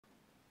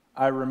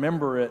I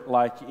remember it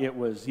like it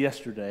was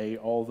yesterday,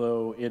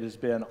 although it has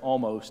been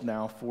almost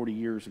now 40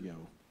 years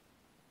ago.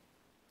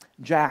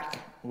 Jack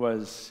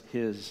was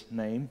his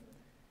name.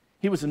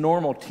 He was a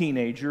normal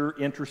teenager,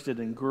 interested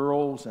in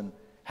girls and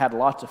had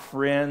lots of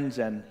friends,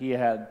 and he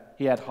had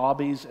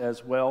hobbies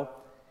as well.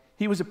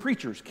 He was a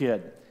preacher's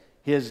kid.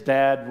 His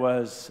dad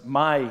was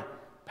my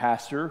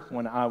pastor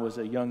when I was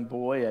a young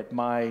boy at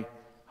my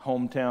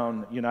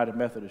hometown United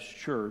Methodist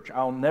Church.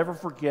 I'll never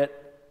forget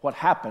what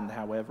happened,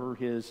 however,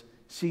 his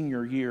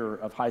senior year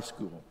of high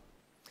school.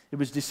 It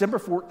was December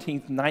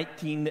 14th,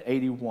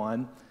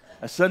 1981,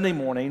 a Sunday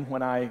morning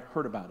when I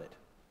heard about it.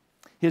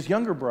 His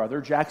younger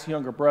brother, Jack's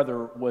younger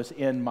brother, was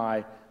in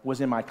my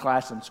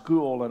class in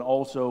school and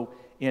also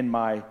in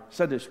my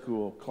Sunday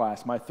school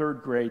class, my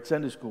third grade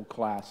Sunday school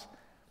class.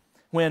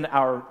 When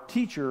our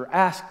teacher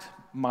asked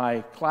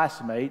my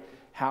classmate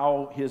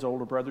how his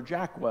older brother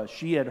Jack was,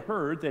 she had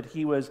heard that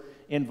he was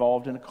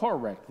involved in a car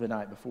wreck the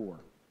night before.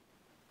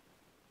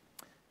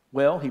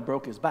 Well, he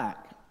broke his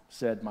back,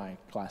 said my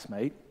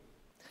classmate.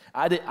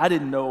 I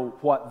didn't know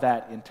what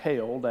that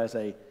entailed as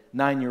a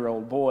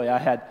 9-year-old boy. I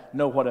had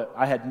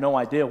no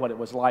idea what it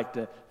was like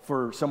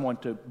for someone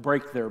to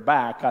break their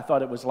back. I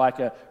thought it was like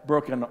a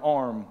broken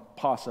arm,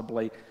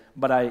 possibly.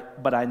 But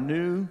I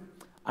knew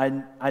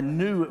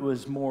it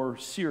was more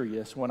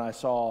serious when I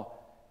saw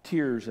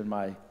tears in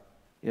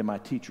my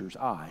teacher's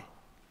eye.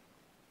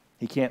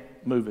 He can't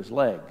move his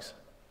legs,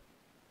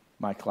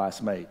 my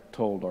classmate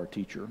told our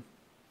teacher.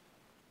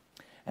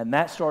 And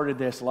that started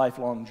this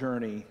lifelong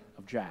journey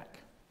of Jack.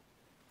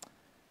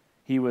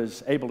 He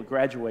was able to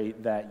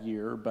graduate that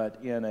year,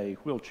 but in a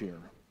wheelchair.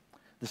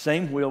 The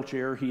same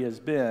wheelchair he has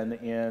been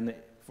in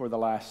for the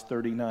last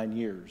 39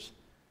 years.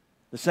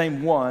 The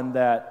same one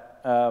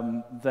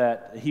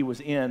that he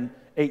was in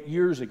 8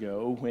 years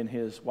ago when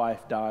his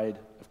wife died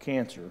of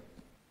cancer.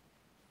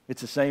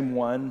 It's the same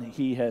one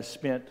he has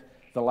spent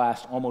the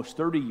last almost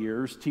 30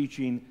 years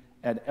teaching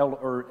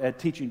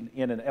teaching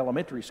in an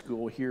elementary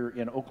school here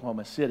in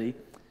Oklahoma City.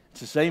 It's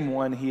the same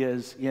one he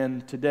is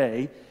in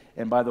today.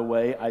 And by the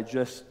way, I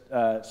just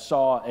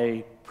saw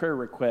a prayer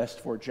request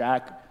for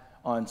Jack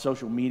on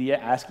social media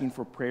asking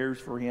for prayers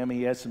for him.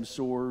 He has some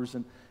sores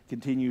and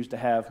continues to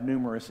have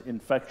numerous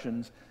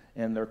infections,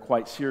 and they're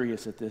quite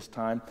serious at this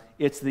time.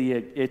 It's the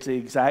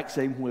exact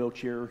same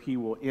wheelchair he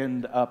will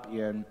end up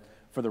in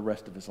for the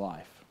rest of his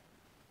life.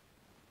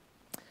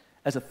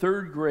 As a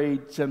third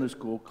grade Sunday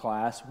school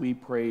class, we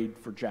prayed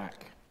for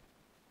Jack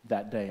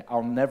that day.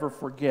 I'll never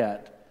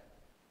forget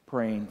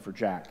praying for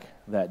Jack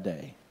that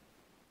day.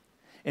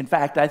 In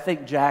fact, I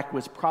think Jack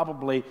was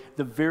probably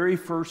the very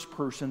first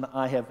person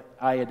I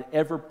had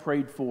ever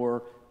prayed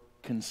for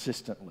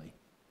consistently.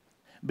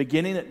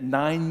 Beginning at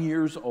 9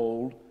 years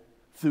old,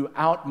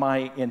 throughout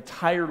my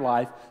entire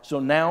life, so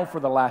now for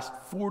the last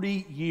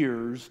 40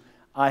 years,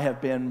 I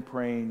have been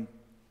praying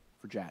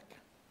for Jack.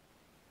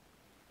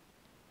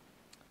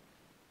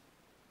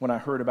 When I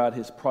heard about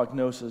his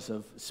prognosis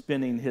of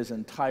spending his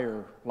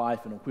entire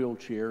life in a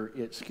wheelchair,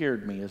 it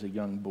scared me as a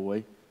young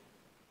boy.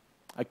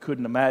 I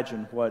couldn't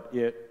imagine what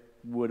it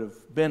would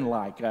have been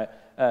like.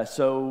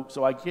 So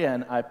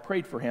again, I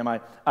prayed for him. I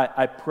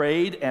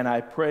prayed and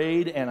I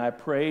prayed and I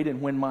prayed, and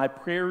when my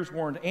prayers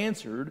weren't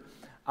answered,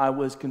 I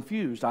was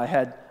confused. I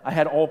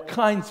had all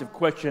kinds of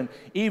questions.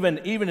 Even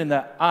in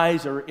the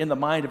eyes or in the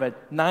mind of a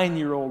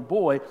 9-year-old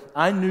boy,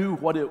 I knew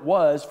what it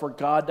was for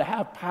God to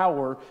have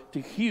power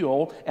to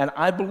heal, and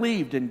I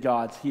believed in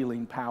God's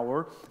healing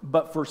power.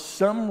 But for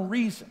some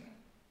reason,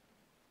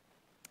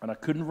 and I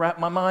couldn't wrap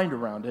my mind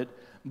around it,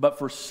 but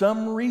for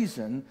some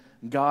reason,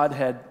 God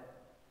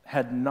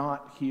had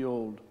not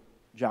healed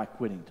Jack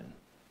Whittington.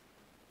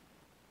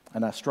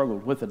 And I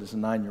struggled with it as a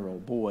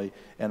 9-year-old boy,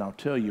 and I'll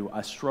tell you,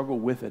 I struggle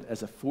with it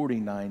as a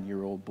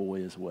 49-year-old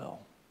boy as well.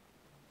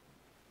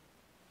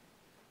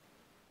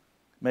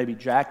 Maybe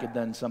Jack had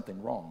done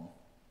something wrong.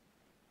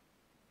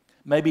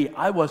 Maybe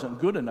I wasn't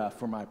good enough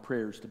for my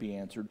prayers to be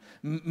answered.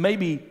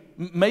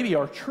 Maybe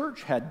our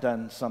church had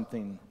done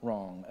something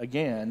wrong.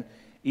 Again,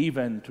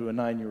 even to a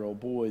 9-year-old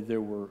boy, there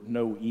were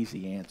no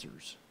easy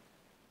answers.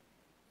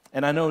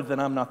 And I know that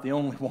I'm not the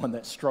only one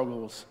that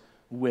struggles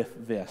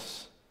with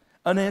this.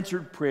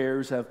 Unanswered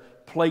prayers have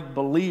plagued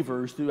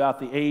believers throughout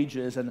the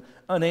ages, and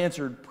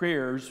unanswered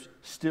prayers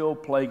still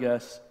plague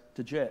us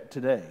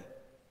today.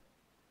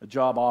 A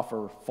job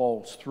offer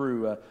falls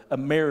through, a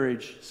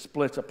marriage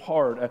splits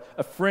apart,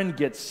 a friend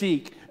gets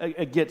sick,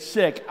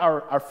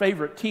 our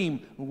favorite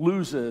team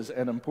loses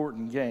an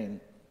important game.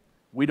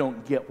 We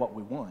don't get what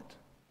we want.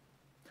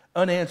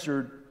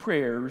 Unanswered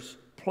prayers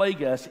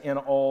plague us in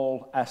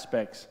all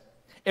aspects.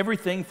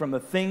 Everything from the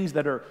things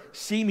that are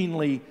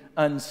seemingly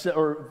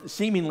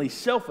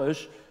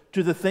selfish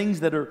to the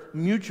things that are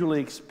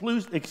mutually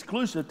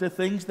exclusive to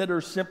things that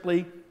are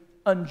simply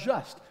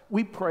unjust.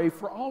 We pray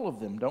for all of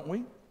them, don't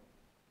we?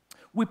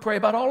 We pray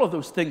about all of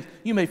those things.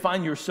 You may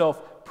find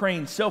yourself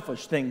praying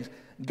selfish things.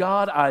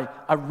 God,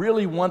 I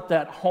really want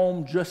that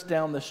home just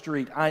down the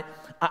street.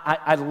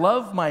 I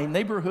love my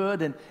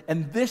neighborhood,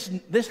 and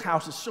this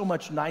house is so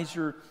much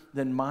nicer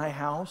than my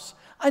house.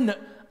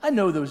 I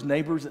know those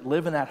neighbors that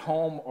live in that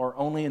home are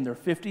only in their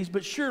 50s,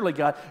 but surely,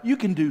 God, you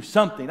can do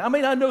something. I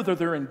mean, I know that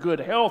they're in good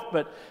health,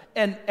 but,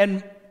 and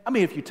I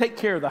mean, if you take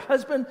care of the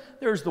husband,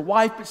 there's the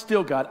wife, but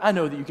still, God, I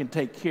know that you can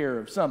take care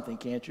of something,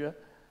 can't you?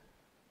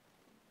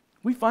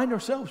 We find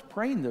ourselves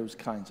praying those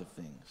kinds of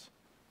things.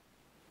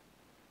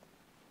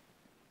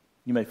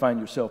 You may find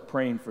yourself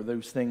praying for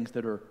those things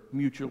that are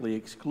mutually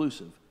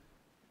exclusive.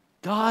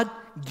 God,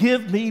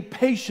 give me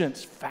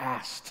patience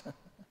fast.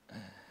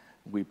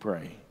 We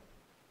pray.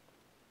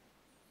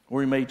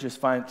 Or you may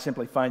just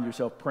simply find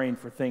yourself praying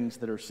for things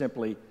that are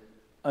simply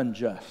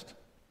unjust.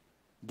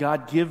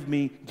 God, give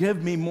me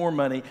more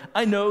money.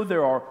 I know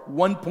there are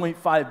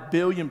 1.5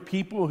 billion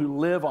people who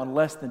live on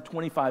less than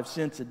 25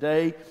 cents a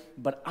day,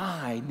 but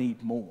I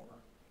need more.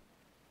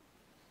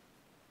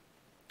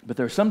 But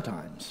there's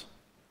sometimes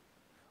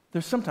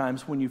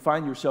when you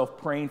find yourself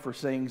praying for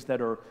things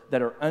that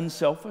are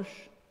unselfish,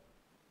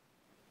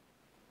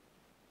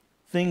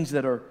 things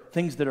that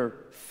are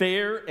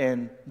fair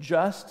and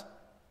just.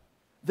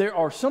 There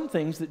are some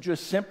things that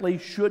just simply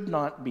should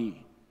not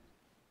be.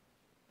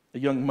 A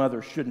young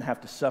mother shouldn't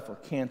have to suffer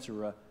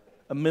cancer.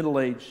 A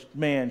middle-aged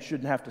man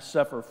shouldn't have to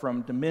suffer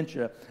from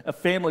dementia. A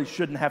family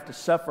shouldn't have to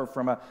suffer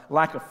from a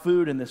lack of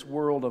food in this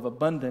world of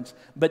abundance.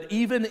 But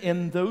even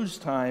in those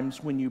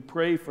times when you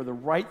pray for the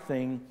right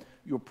thing,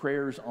 your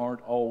prayers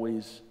aren't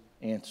always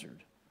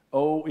answered.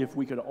 Oh, if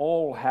we could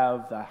all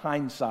have the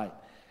hindsight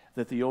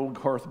that the old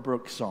Garth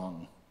Brooks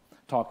song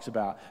talks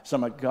about.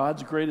 Some of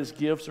God's greatest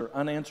gifts are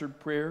unanswered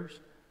prayers.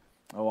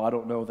 Oh, I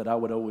don't know that I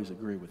would always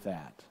agree with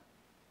that.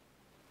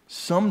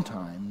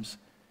 Sometimes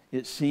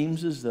it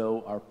seems as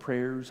though our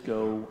prayers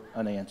go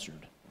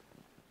unanswered.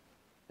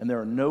 And there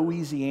are no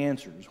easy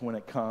answers when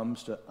it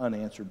comes to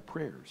unanswered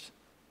prayers.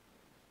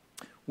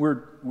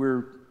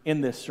 We're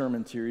in this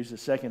sermon series, the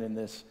second in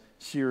this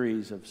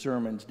series of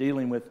sermons,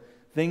 dealing with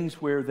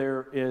things where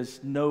there is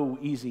no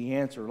easy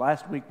answer.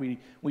 Last week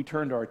we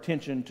turned our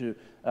attention to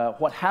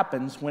what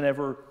happens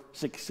whenever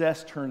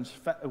success turns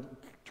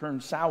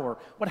sour.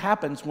 What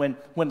happens when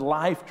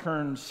life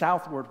turns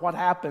southward? What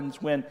happens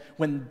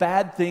when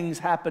bad things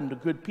happen to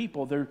good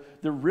people? There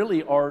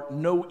really are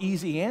no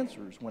easy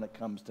answers when it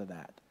comes to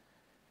that.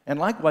 And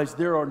likewise,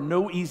 there are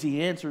no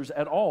easy answers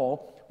at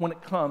all when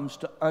it comes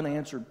to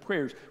unanswered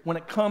prayers. When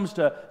it comes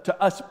to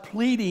us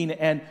pleading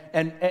and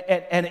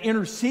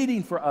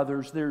interceding for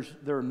others, there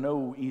are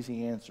no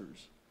easy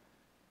answers.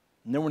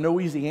 And there were no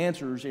easy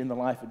answers in the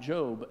life of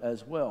Job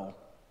as well.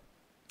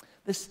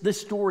 This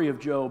story of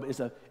Job is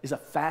a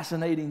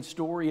fascinating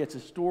story. It's a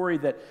story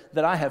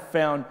that I have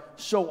found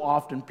so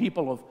often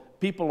people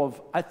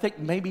have, I think,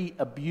 maybe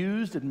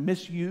abused and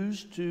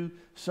misused to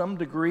some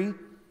degree.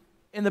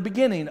 In the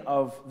beginning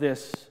of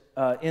this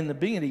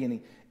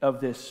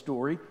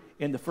story,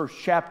 in the first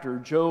chapter,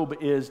 Job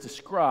is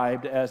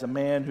described as a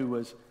man who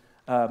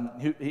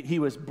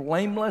was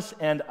blameless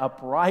and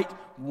upright,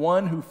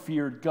 one who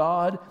feared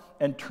God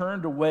and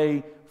turned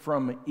away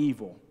from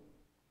evil.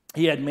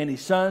 He had many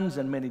sons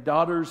and many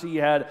daughters.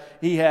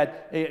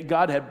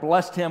 God had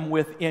blessed him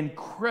with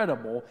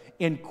incredible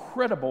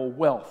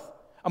wealth.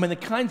 I mean, the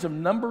kinds of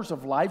numbers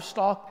of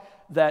livestock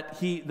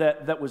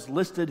that was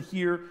listed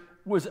here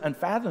was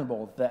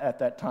unfathomable at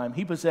that time.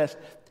 He possessed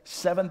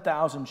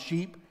 7,000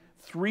 sheep,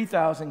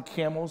 3,000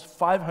 camels,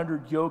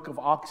 500 yoke of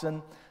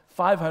oxen,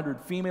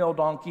 500 female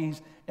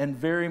donkeys, and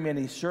very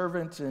many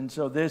servants. And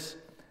so that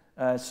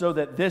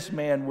this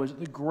man was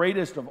the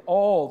greatest of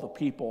all the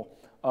people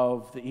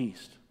of the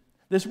East.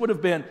 This would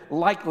have been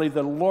likely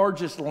the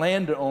largest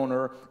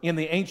landowner in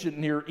the ancient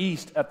Near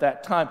East at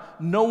that time.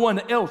 No one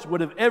else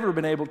would have ever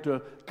been able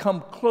to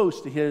come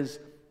close to his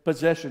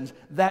possessions.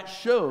 That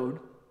showed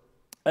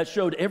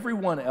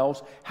everyone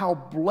else how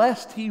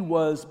blessed he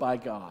was by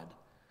God.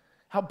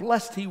 How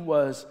blessed he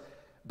was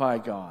by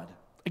God.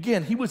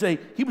 Again, he was a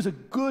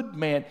good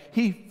man.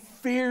 He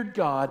feared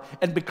God,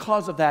 and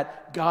because of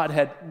that, God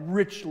had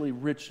richly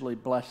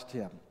blessed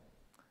him.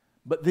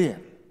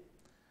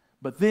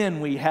 But then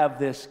we have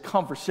this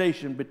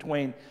conversation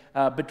between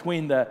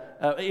in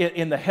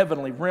the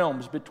heavenly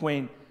realms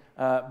between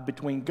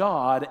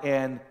God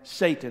and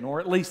Satan, or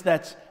at least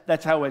that's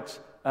how it's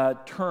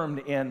termed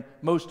in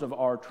most of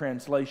our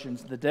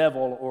translations, the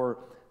devil or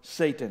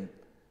Satan.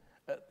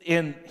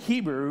 In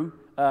Hebrew,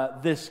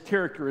 this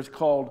character is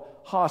called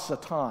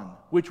Ha-Satan,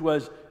 which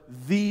was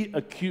the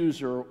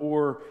accuser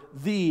or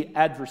the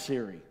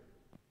adversary.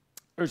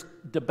 There's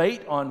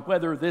debate on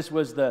whether this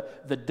was the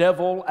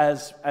devil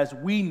as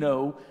we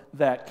know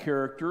that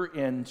character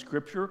in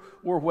Scripture,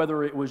 or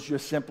whether it was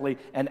just simply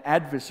an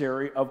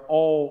adversary of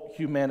all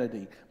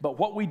humanity. But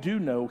what we do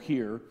know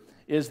here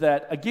is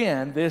that,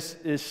 again, this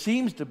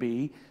seems to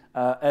be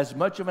as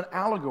much of an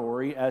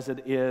allegory as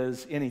it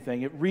is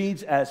anything. It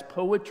reads as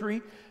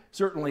poetry.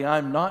 Certainly,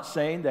 I'm not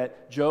saying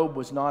that Job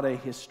was not a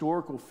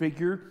historical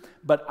figure,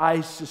 but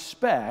I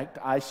suspect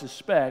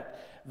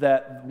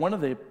that one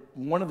of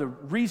the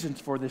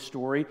reasons for this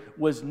story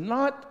was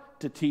not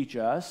to teach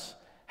us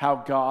how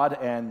God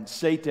and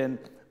Satan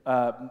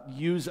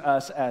use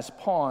us as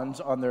pawns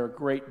on their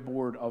great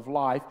board of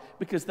life,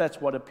 because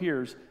that's what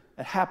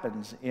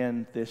happens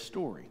in this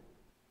story.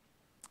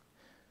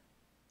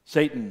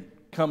 Satan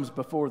comes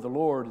before the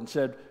Lord and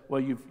said,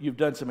 well, you've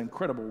done some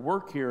incredible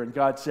work here. And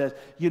God says,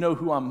 you know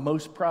who I'm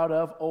most proud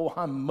of? Oh,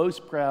 I'm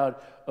most proud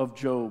of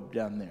Job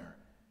down there.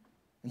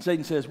 And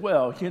Satan says,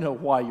 well, you know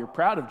why you're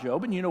proud of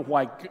Job, and you know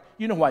why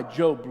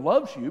Job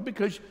loves you,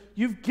 because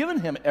you've given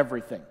him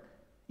everything.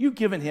 You've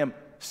given him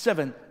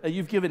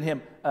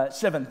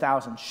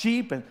 7,000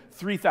 sheep and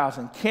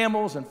 3,000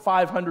 camels and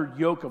 500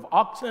 yoke of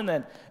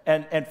oxen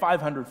and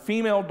 500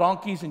 female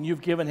donkeys, and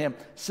you've given him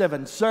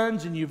 7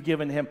 sons, and you've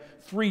given him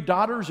 3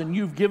 daughters, and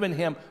you've given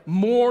him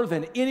more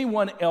than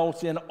anyone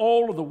else in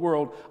all of the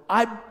world.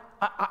 I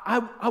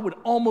would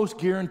almost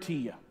guarantee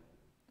you,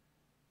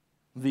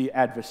 the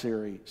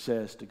adversary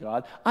says to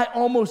God, I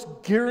almost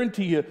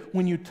guarantee you,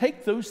 when you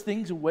take those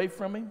things away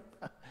from him,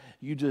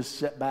 you just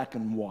sit back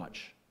and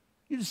watch.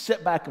 You just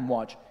sit back and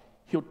watch.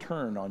 He'll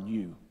turn on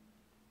you.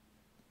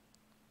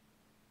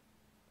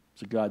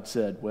 So God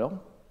said,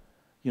 well,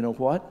 you know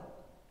what?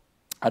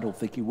 I don't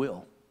think he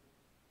will.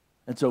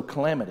 And so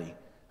calamity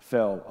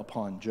fell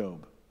upon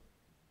Job.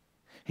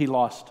 He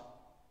lost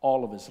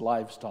all of his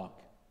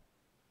livestock.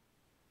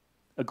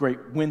 A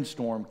great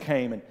windstorm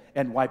came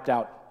and wiped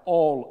out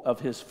all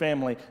of his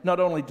family. Not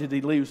only did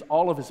he lose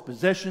all of his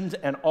possessions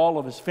and all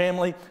of his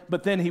family,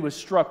 but then he was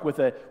struck with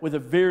a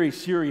very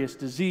serious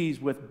disease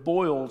with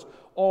boils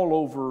all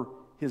over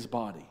his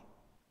body.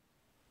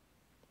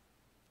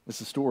 As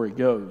the story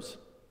goes,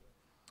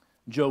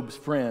 Job's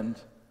friend,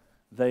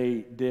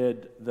 they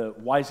did the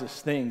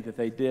wisest thing that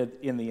they did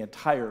in the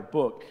entire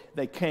book.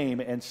 They came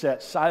and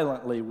sat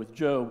silently with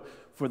Job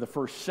for the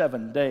first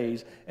 7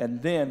 days,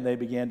 and then they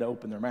began to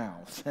open their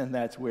mouths, and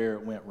that's where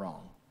it went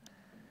wrong.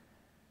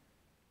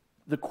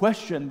 The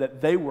question that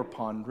they were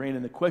pondering,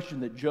 and the question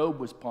that Job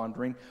was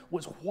pondering,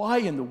 was why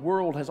in the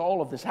world has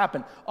all of this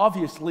happened?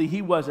 Obviously,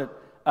 he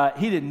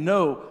didn't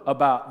know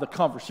about the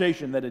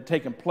conversation that had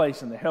taken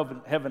place in the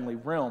heavenly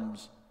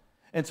realms.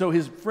 And so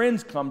his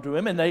friends come to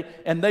him,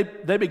 and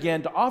they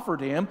began to offer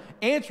to him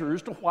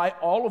answers to why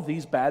all of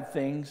these bad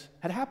things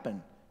had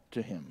happened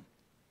to him.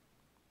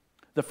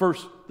 The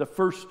first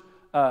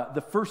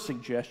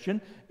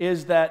suggestion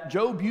is that,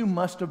 Job, you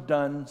must have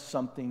done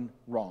something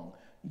wrong.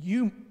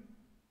 You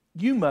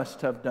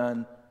must have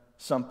done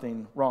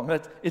something wrong.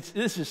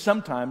 This is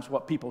sometimes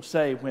what people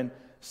say when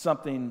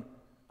something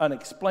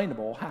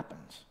unexplainable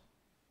happens.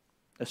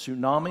 A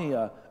tsunami,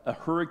 a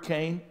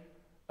hurricane,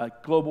 a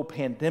global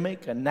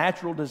pandemic, a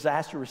natural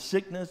disaster, a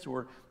sickness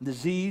or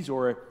disease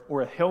or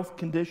a health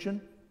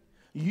condition.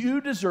 You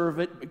deserve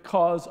it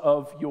because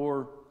of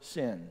your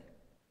sin.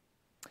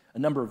 A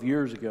number of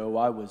years ago,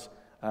 I was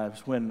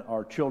when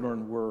our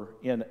children were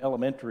in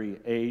elementary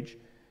age,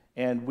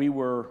 and we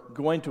were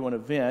going to an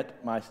event.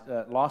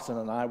 Lawson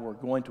and I were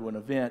going to an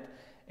event,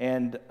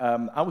 and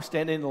I was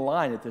standing in the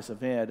line at this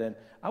event, and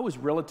I was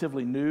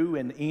relatively new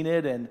in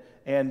Enid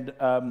and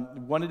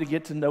wanted to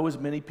get to know as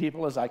many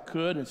people as I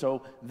could, and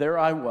so there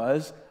I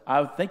was.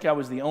 I think I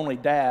was the only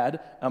dad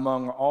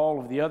among all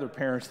of the other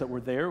parents that were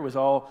there. It was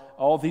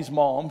all these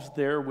moms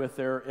there with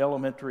their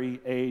elementary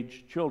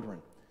age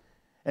children.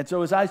 And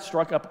so as I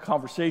struck up a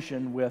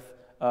conversation with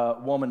a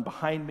woman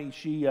behind me,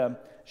 she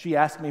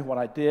asked me what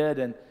I did,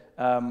 and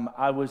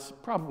I was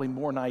probably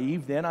more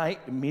naive then. I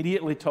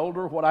immediately told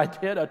her what I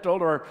did. I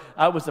told her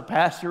I was a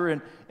pastor,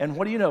 and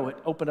what do you know? It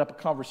opened up a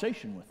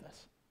conversation with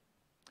us.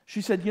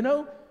 She said,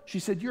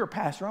 you're a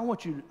pastor. I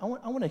want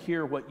to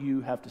hear what you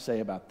have to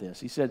say about this.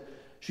 She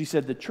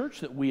said, the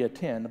church that we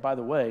attend, by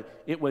the way,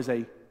 it was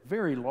a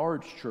very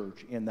large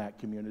church in that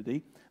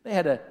community. They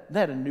had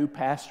a new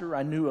pastor.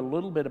 I knew a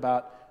little bit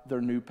about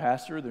their new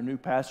pastor. Their new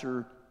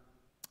pastor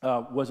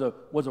was a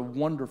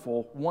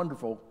wonderful,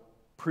 wonderful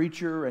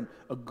preacher and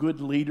a good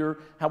leader.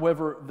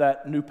 However,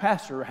 that new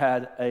pastor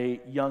had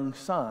a young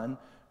son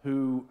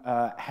who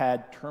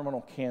had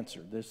terminal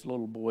cancer. This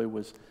little boy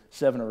was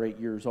 7 or 8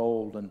 years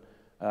old, and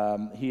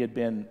he had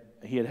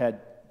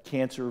had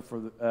cancer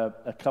for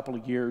a couple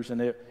of years,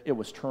 and it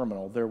was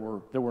terminal. There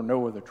were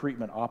no other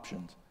treatment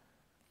options.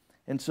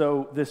 And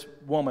so this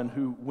woman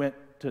who went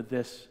to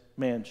this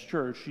man's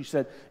church, she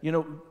said, she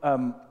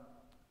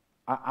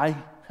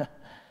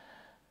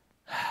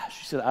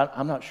said,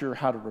 I'm not sure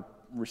how to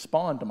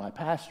respond to my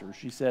pastor.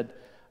 She said,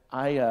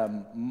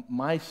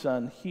 my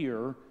son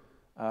here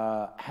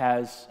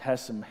has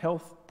some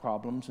health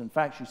problems. In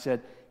fact, she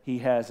said, he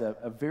has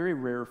a very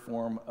rare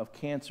form of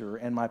cancer,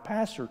 and my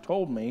pastor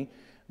told me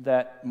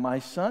that my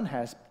son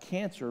has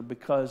cancer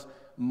because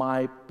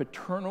my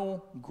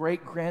paternal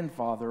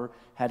great-grandfather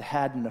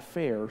had an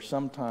affair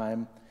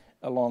sometime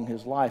along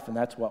his life, and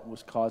that's what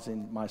was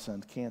causing my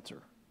son's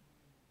cancer.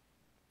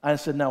 I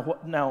said, now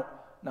what?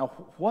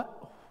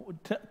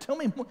 Tell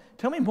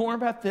me more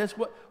about this.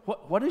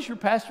 What is your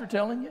pastor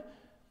telling you?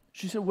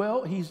 She said,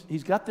 well,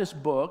 he's got this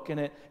book, and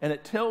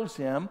it tells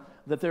him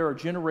that there are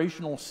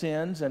generational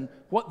sins and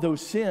what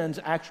those sins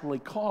actually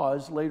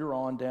cause later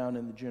on down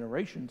in the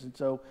generations. And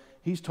so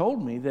he's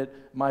told me that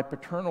my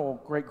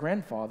paternal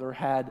great-grandfather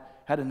had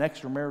an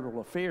extramarital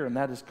affair, and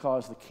that has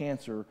caused the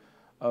cancer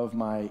of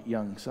my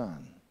young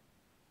son.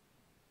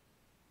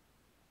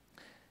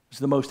 It's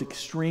the most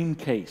extreme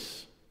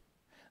case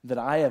that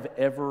I have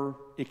ever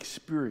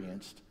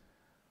experienced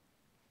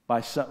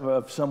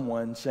of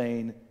someone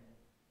saying,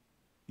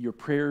 your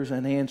prayer's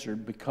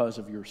unanswered because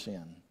of your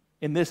sin.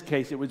 In this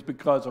case, it was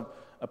because of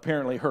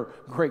apparently her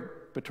great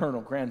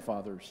paternal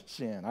grandfather's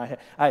sin.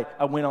 I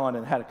went on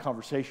and had a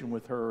conversation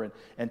with her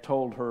and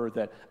told her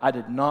that I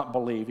did not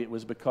believe it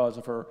was because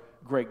of her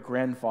great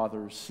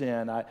grandfather's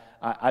sin.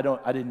 I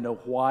didn't know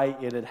why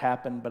it had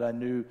happened, but I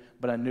knew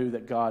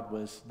that God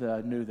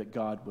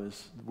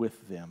was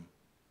with them.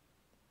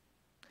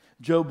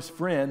 Job's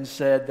friends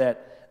said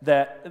that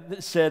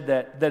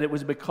it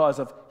was because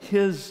of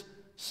his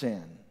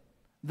sin.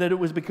 That it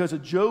was because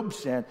of Job's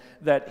sin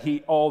that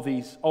all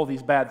these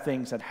bad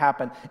things had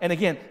happened. And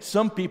again,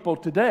 some people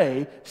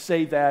today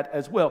say that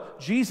as well.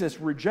 Jesus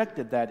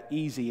rejected that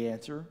easy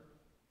answer.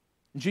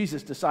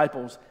 Jesus'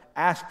 disciples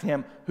asked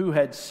him who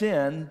had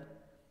sinned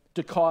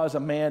to cause a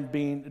man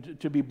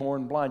to be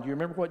born blind. Do you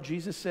remember what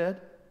Jesus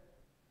said?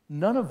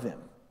 None of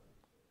them.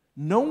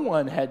 No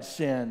one had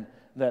sinned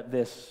that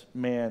this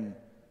man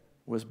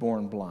was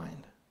born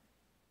blind.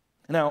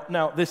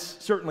 Now, this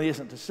certainly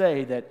isn't to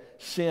say that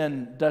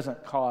sin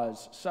doesn't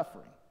cause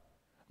suffering.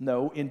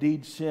 No,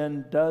 indeed,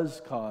 sin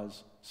does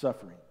cause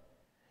suffering.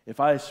 If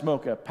I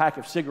smoke a pack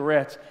of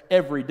cigarettes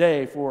every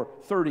day for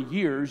 30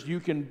 years, you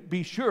can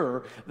be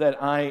sure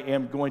that I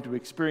am going to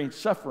experience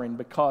suffering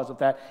because of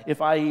that.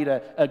 If I eat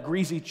a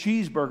greasy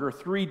cheeseburger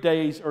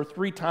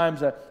 3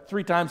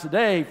 times a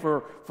day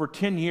for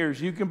 10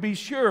 years, you can be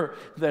sure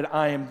that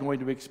I am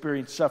going to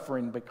experience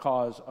suffering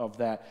because of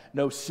that.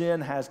 No, sin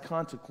has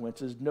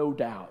consequences, no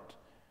doubt.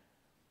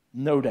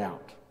 No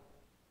doubt.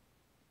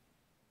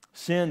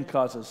 Sin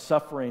causes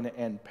suffering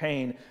and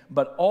pain,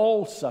 but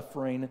all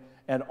suffering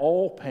and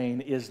all pain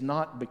is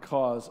not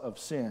because of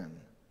sin.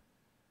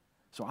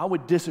 So I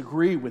would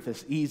disagree with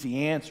this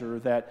easy answer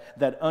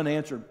that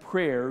unanswered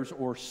prayers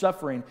or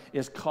suffering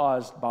is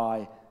caused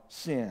by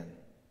sin.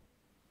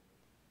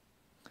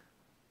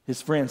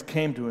 His friends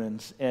came to him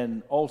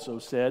and also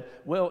said,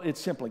 well, it's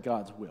simply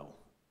God's will.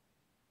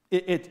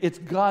 It's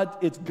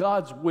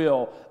God's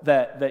will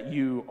that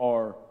you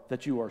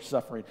are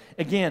suffering.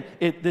 Again,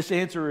 this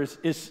answer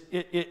is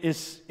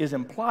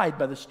implied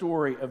by the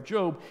story of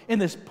Job. In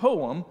this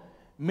poem,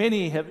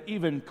 many have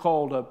even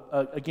called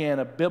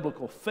a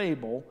biblical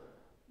fable.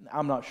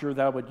 I'm not sure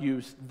that I would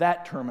use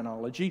that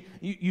terminology.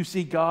 You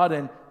see God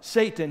and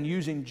Satan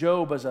using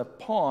Job as a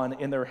pawn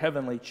in their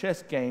heavenly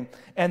chess game,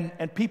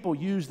 and people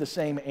use the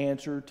same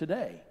answer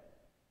today.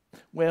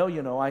 Well,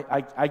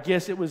 I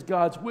guess it was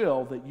God's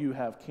will that you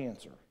have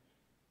cancer.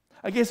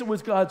 I guess it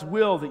was God's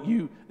will that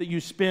you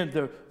spend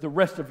the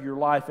rest of your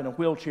life in a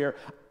wheelchair.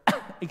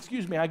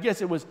 Excuse me, I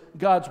guess it was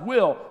God's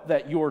will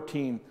that your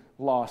team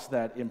lost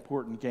that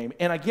important game.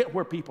 And I get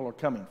where people are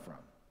coming from.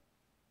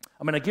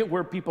 I get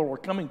where people are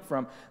coming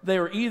from. They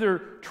are either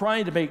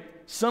trying to make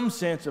some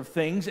sense of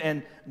things,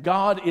 and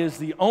God is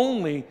the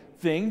only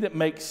thing that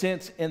makes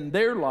sense in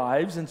their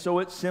lives, and so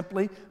it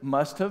simply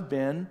must have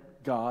been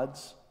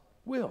God's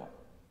will.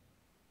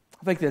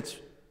 I think that's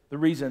the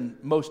reason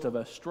most of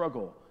us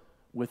struggle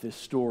with this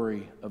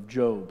story of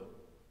Job.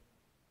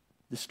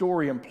 The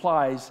story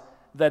implies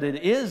that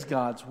it is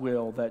God's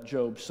will that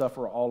Job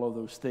suffer all of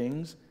those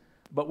things,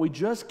 but we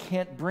just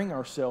can't bring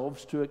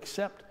ourselves to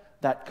accept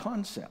that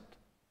concept.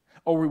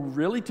 Are we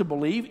really to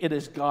believe it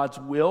is God's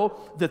will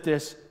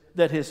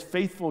that his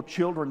faithful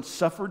children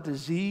suffer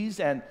disease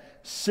and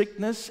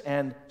sickness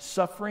and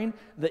suffering?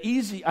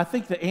 I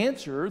think the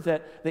answer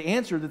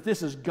that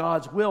this is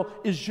God's will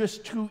is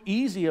just too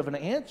easy of an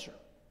answer.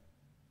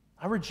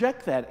 I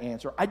reject that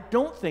answer. I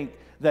don't think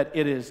that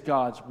it is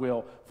God's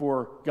will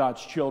for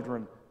God's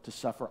children to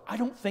suffer. I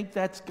don't think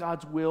that's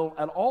God's will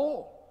at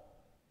all.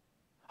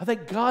 I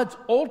think God's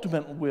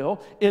ultimate will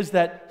is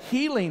that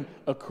healing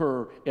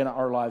occur in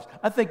our lives.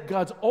 I think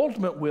God's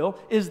ultimate will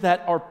is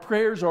that our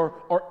prayers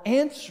are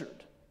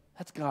answered.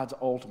 That's God's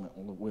ultimate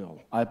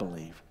will, I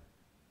believe.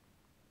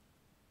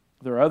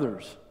 There are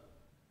others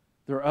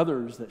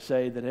that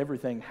say that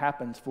everything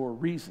happens for a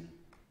reason.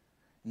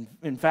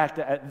 In fact,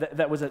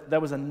 that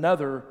was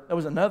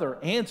another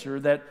answer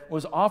that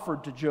was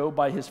offered to Job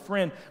by his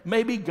friend.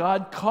 Maybe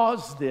God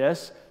caused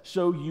this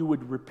so you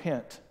would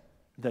repent,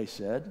 they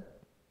said.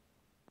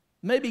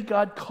 Maybe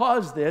God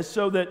caused this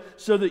so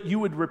that you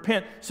would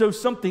repent, so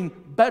something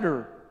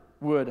better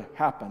would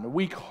happen. A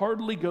week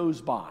hardly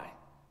goes by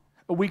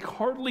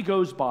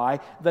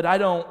that I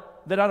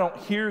don't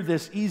hear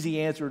this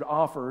easy answer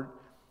offered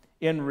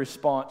in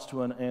response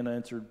to an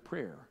unanswered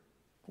prayer.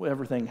 Well,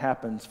 everything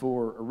happens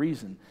for a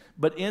reason.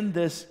 But in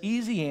this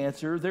easy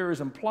answer, there is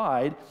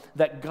implied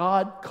that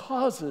God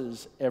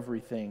causes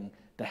everything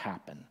to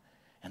happen.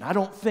 And I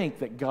don't think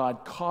that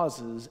God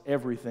causes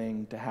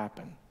everything to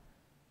happen.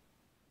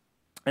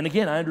 And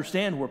again, I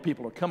understand where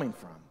people are coming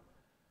from.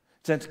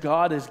 Since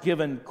God is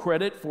given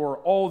credit for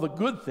all the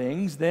good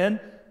things,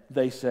 then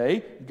they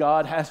say,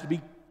 God has to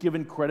be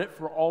given credit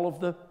for all of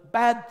the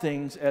bad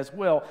things as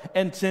well.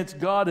 And since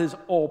God is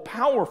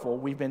all-powerful,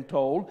 we've been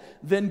told,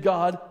 then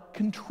God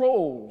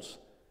controls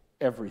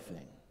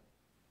everything.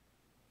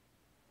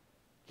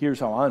 Here's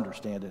how I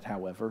understand it,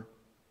 however.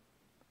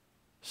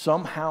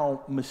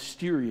 Somehow,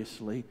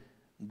 mysteriously,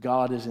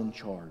 God is in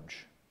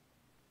charge.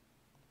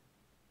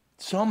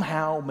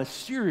 Somehow,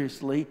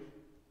 mysteriously,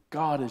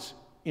 God is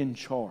in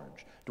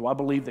charge. Do I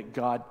believe that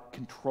God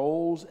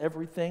controls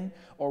everything?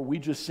 Or are we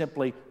just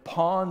simply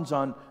pawns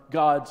on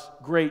God's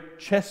great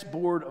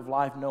chessboard of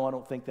life? No, I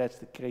don't think that's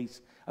the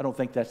case. I don't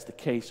think that's the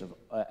case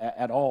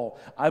at all.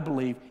 I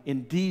believe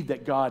indeed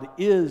that God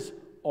is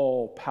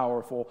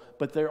all-powerful,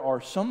 but there are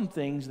some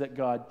things that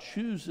God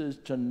chooses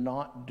to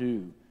not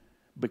do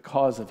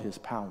because of His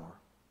power.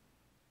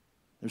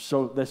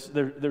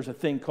 There's a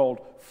thing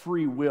called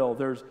free will.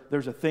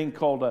 There's a thing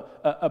called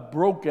a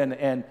broken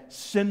and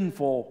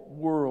sinful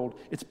world.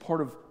 It's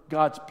part of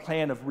God's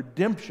plan of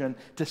redemption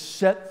to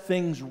set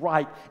things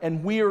right.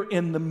 And we are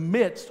in the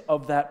midst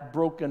of that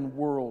broken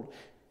world.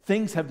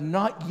 Things have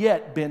not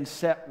yet been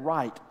set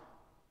right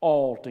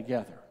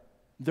altogether.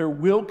 There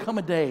will come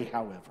a day,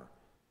 however,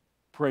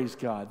 praise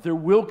God, there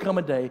will come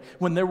a day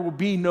when there will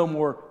be no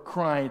more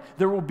crying,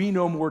 there will be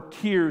no more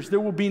tears, there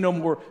will be no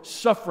more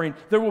suffering,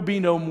 there will be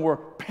no more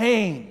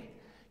pain.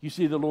 You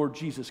see, the Lord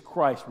Jesus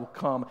Christ will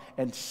come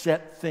and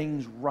set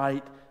things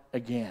right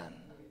again.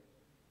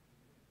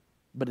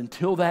 But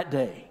until that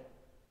day,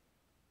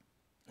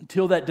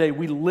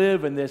 we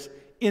live in this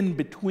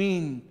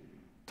in-between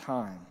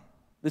time.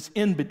 This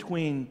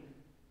in-between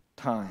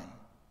time.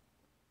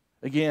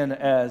 Again,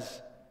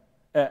 as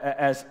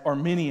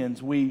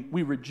Arminians, we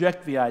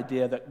reject the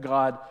idea that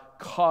God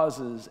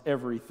causes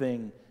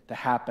everything to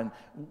happen.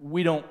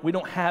 We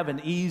don't have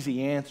an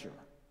easy answer.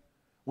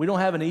 We don't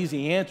have an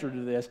easy answer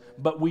to this,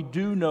 but we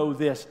do know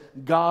this: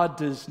 God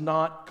does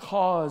not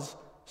cause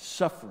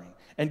suffering,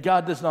 and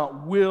God does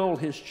not will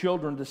His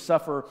children to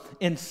suffer.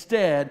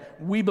 Instead,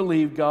 we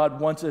believe God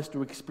wants us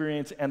to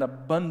experience an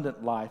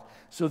abundant life.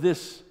 So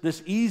this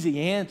easy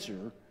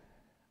answer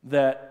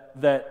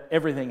that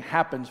everything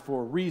happens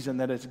for a reason,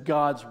 that it's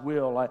God's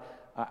will,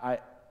 I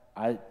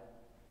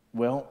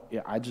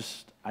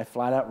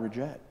flat out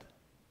reject.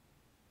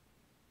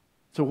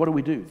 So what do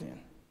we do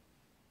then?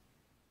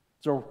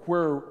 So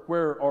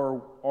where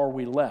are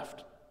we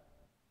left?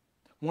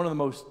 One of the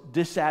most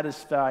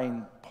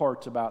dissatisfying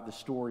parts about the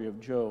story of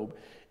Job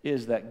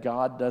is that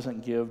God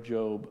doesn't give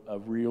Job a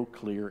real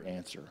clear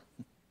answer.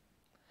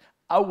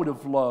 I would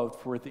have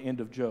loved for at the end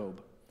of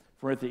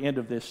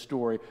this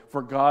story,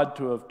 for God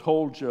to have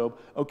told Job,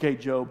 okay,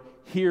 Job,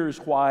 here's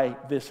why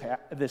this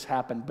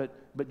happened.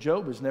 But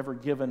Job is never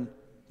given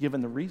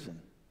the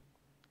reason.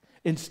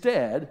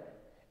 Instead,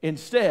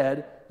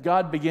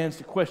 God begins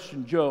to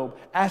question Job,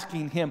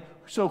 asking him,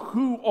 so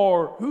who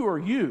are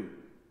you?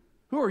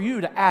 Who are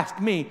you to ask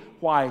me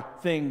why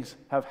things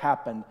have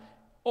happened?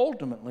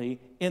 Ultimately,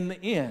 in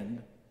the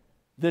end,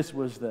 this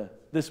was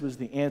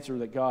the answer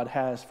that God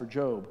has for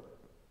Job.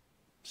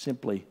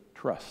 Simply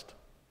trust.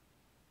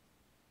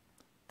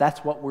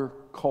 That's what we're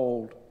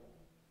called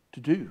to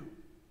do.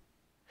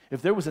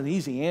 If there was an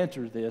easy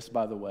answer to this,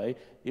 by the way,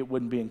 it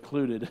wouldn't be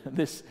included.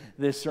 This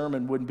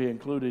sermon wouldn't be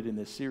included in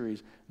this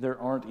series. There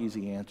aren't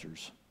easy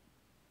answers.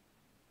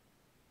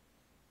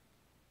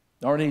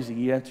 There aren't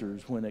easy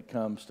answers when it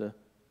comes to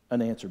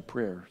unanswered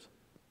prayers.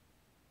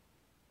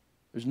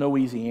 There's no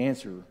easy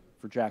answer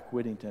for Jack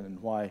Whittington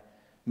and why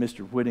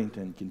Mr.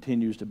 Whittington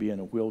continues to be in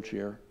a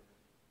wheelchair.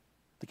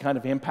 The kind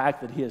of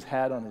impact that he has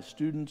had on his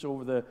students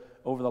over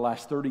the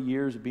last 30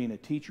 years of being a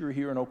teacher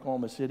here in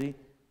Oklahoma City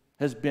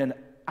has been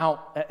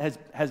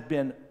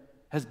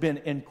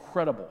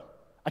incredible.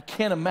 I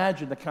can't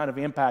imagine the kind of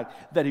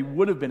impact that he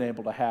would have been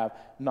able to have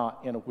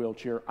not in a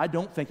wheelchair. I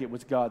don't think it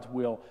was God's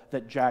will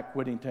that Jack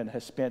Whittington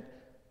has spent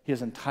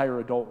his entire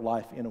adult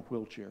life in a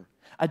wheelchair.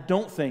 I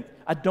don't think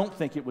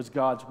it was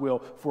God's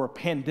will for a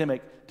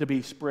pandemic to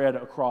be spread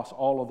across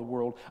all of the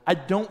world. I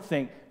don't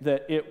think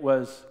that it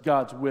was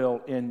God's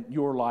will in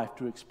your life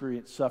to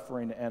experience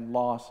suffering and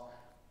loss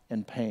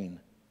and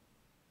pain.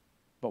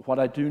 But what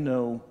I do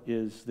know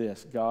is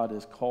this: God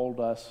has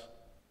called us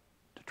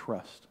to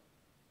trust.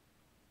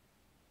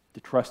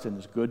 To trust in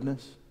His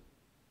goodness,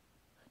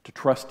 to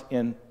trust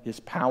in His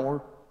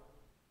power,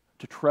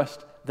 to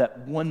trust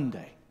that one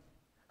day,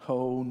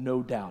 oh,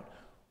 no doubt,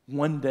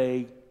 one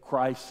day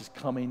Christ is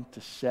coming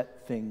to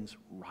set things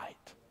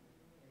right.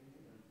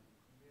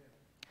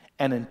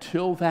 And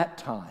until that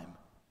time,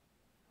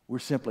 we're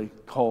simply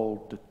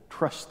called to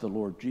trust the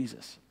Lord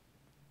Jesus.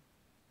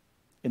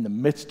 In the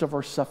midst of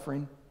our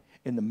suffering,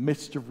 in the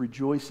midst of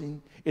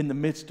rejoicing, in the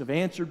midst of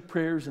answered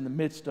prayers, in the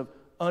midst of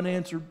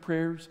unanswered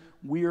prayers,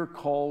 we are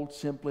called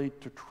simply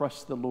to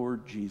trust the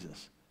Lord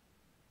Jesus.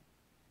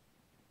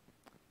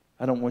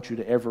 I don't want you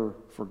to ever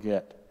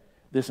forget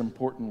this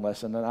important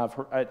lesson,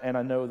 and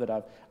I know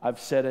that I've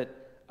said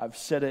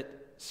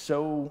it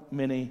so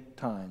many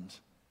times.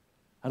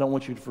 I don't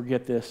want you to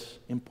forget this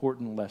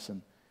important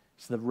lesson.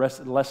 It's the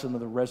lesson of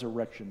the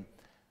resurrection.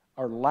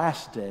 Our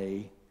last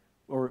day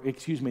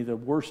the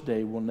worst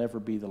day will never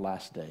be the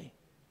last day.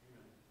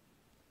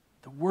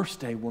 The worst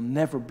day will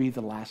never be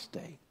the last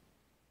day.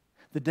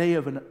 The day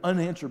of an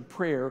unanswered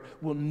prayer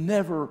will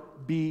never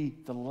be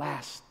the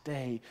last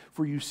day.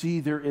 For you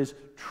see, there is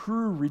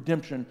true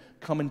redemption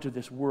coming to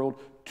this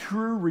world,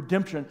 true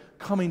redemption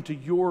coming to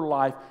your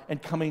life and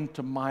coming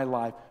to my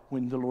life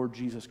when the Lord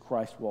Jesus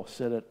Christ will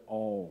set it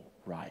all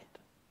right.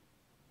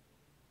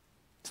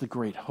 It's the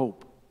great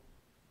hope.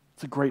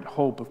 It's the great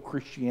hope of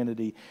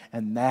Christianity,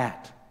 and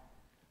that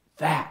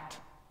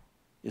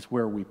is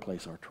where we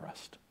place our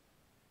trust.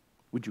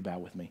 Would you bow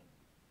with me?